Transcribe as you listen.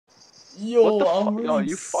What the I'm fuck? Yo, running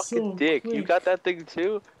you fucking so dick. You quick. got that thing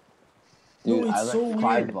too? No, Dude, I it's so left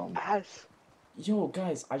 5 of weird. them. Ass. Yo,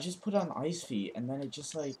 guys, I just put on ice feet, and then it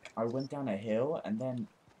just like I went down a hill, and then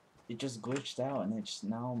it just glitched out, and it's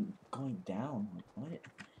now I'm going down. Like what?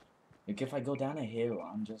 Like if I go down a hill,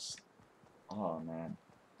 I'm just, oh man,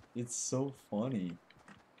 it's so funny.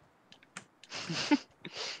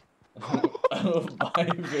 Bye,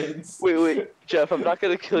 Vince. Wait, Jeff, I'm not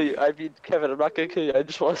gonna kill you. I mean, Kevin, I'm not gonna kill you. I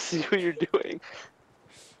just want to see what you're doing.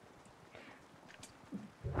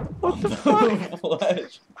 What the fuck?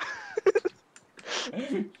 Flash.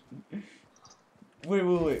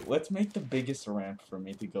 Wait. Let's make the biggest ramp for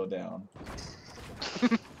me to go down.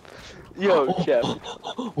 Yo, Jeff.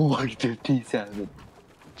 157.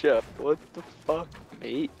 Jeff, what the fuck,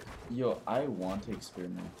 mate? Yo, I want to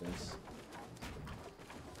experiment this.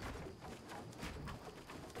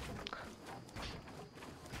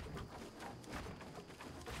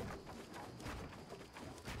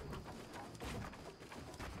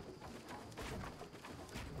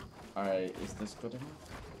 Alright, is this good enough?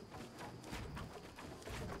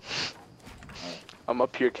 Alright. I'm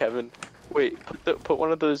up here, Kevin. Wait, put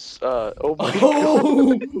one of those. Oh my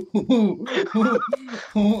god.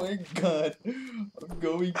 Oh my god. I'm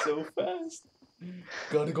going so fast.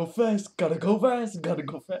 Gotta go fast. Gotta go fast. Gotta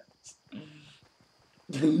go fast.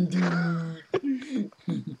 Dude.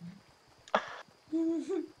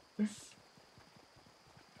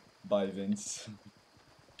 Bye, Vince.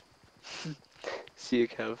 See you,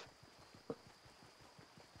 Kev.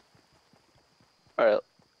 Alright,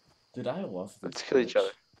 Dude, I love this. let's kill each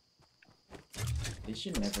other. They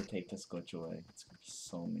should never take this glitch away. It's gonna be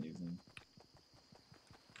so amazing.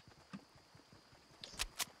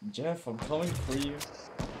 Jeff, I'm coming for you.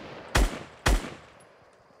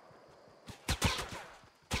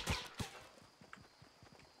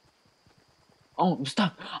 Oh, I'm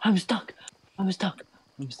stuck. I'm stuck. I'm stuck.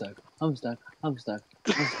 I'm stuck. I'm stuck. I'm stuck. I'm stuck.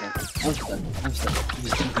 I'm stuck. I'm stuck.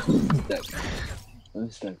 I'm stuck. I'm stuck. I'm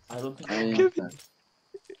stuck. I don't think I'm Kevin. stuck.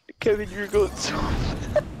 Kevin, you're going so.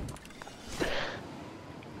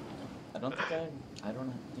 I don't think I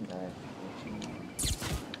have glitching.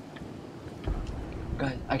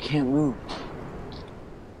 Guys, I can't move.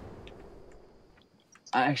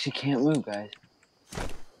 I actually can't move, guys.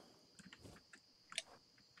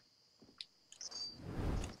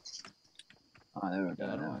 Oh, there we go.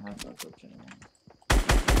 Yeah, I Now don't I have can that glitch anymore.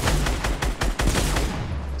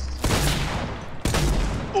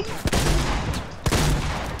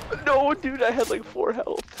 No, dude, I had like 4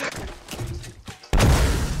 health.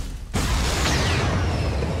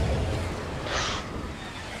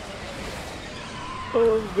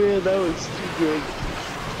 Oh man, that was too good.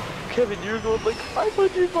 Kevin, you're going like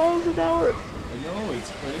 500 miles an hour. I know,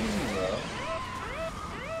 it's crazy, bro.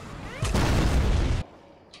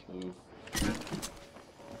 Oof.